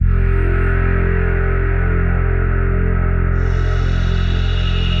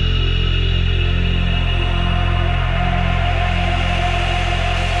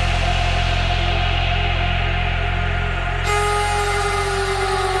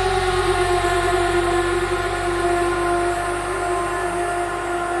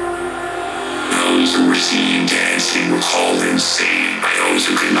Those who were seen dancing were called insane by those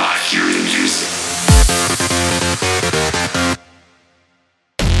who could not hear the music.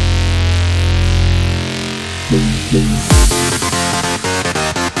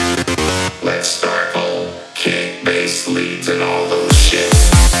 Let's start home, kick, bass, leads, and all those shit.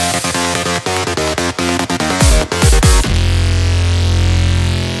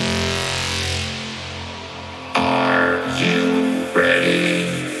 Are you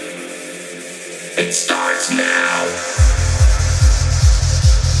ready? It starts now.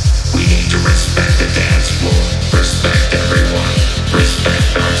 We need to respect the dance floor, respect everyone,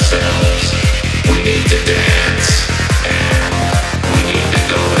 respect ourselves. We need to dance, and we need to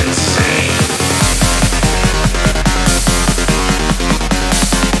go insane.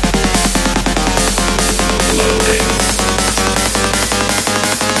 Loading.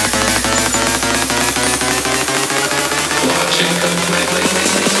 Launching completely.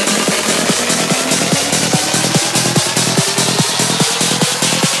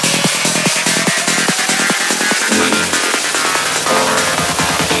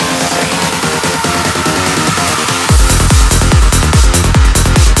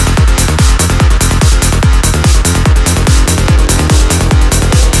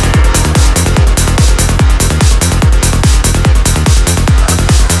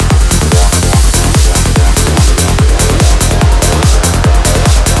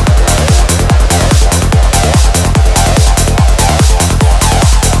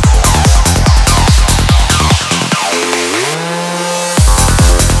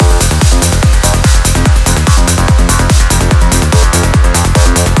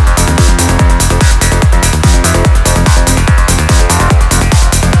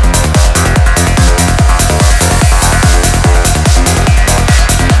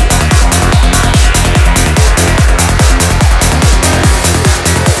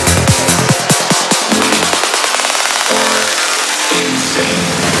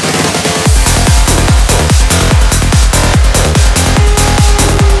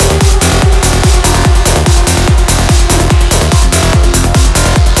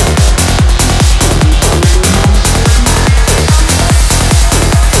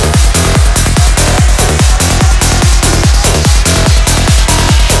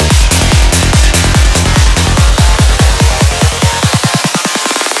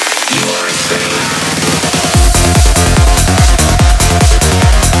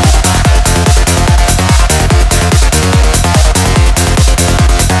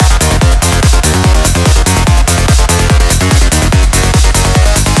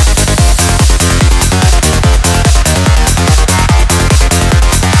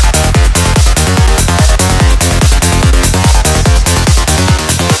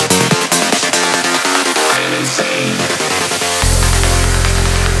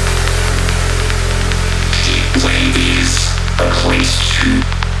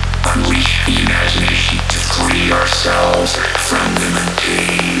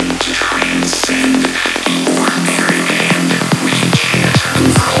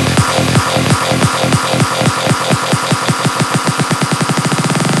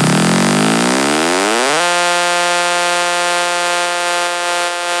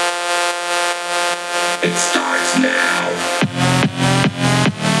 It starts now.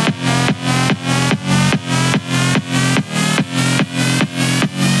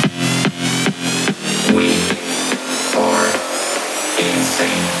 We are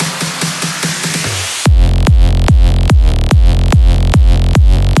insane.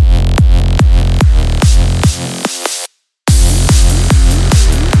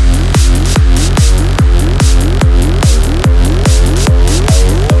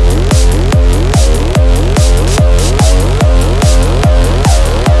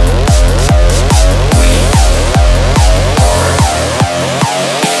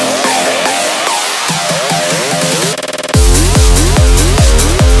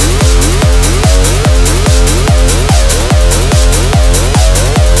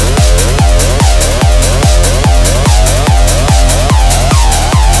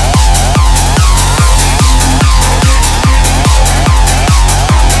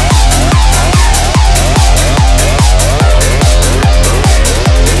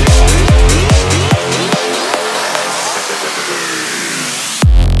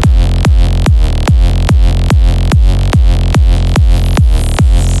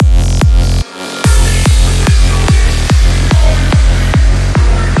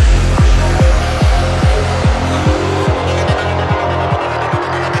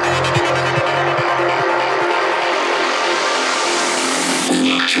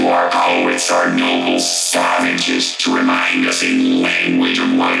 Look to our poets, our noble savages, to remind us in language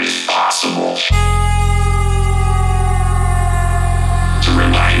of what is possible. To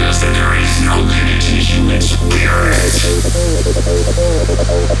remind us that there is no limit to human spirit.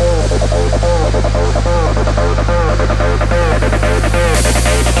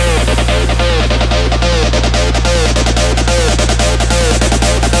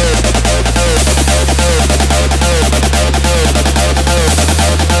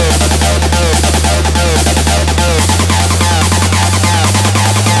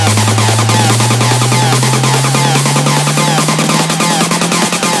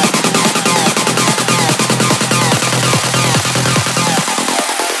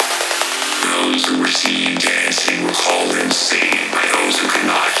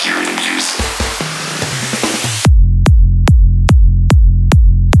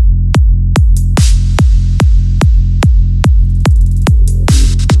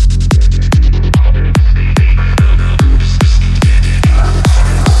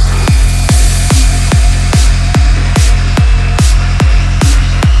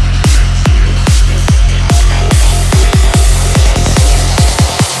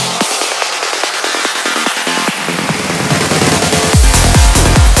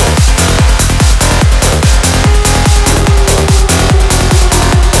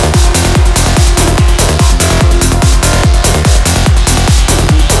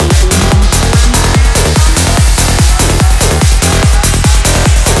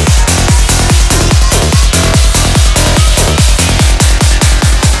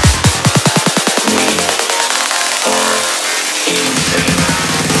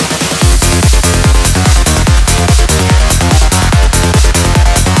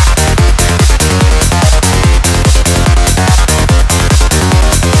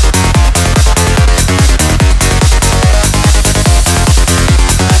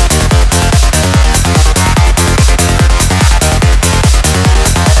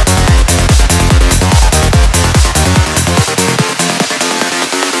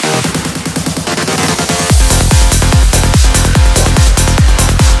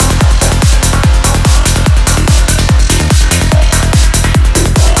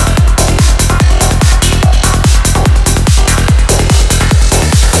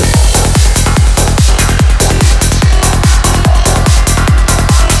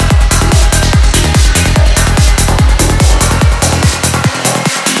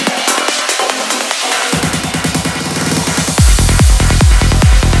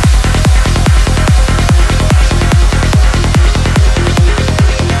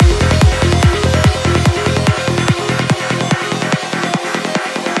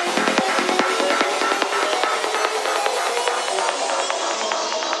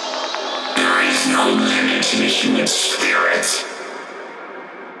 No limit to the human spirit.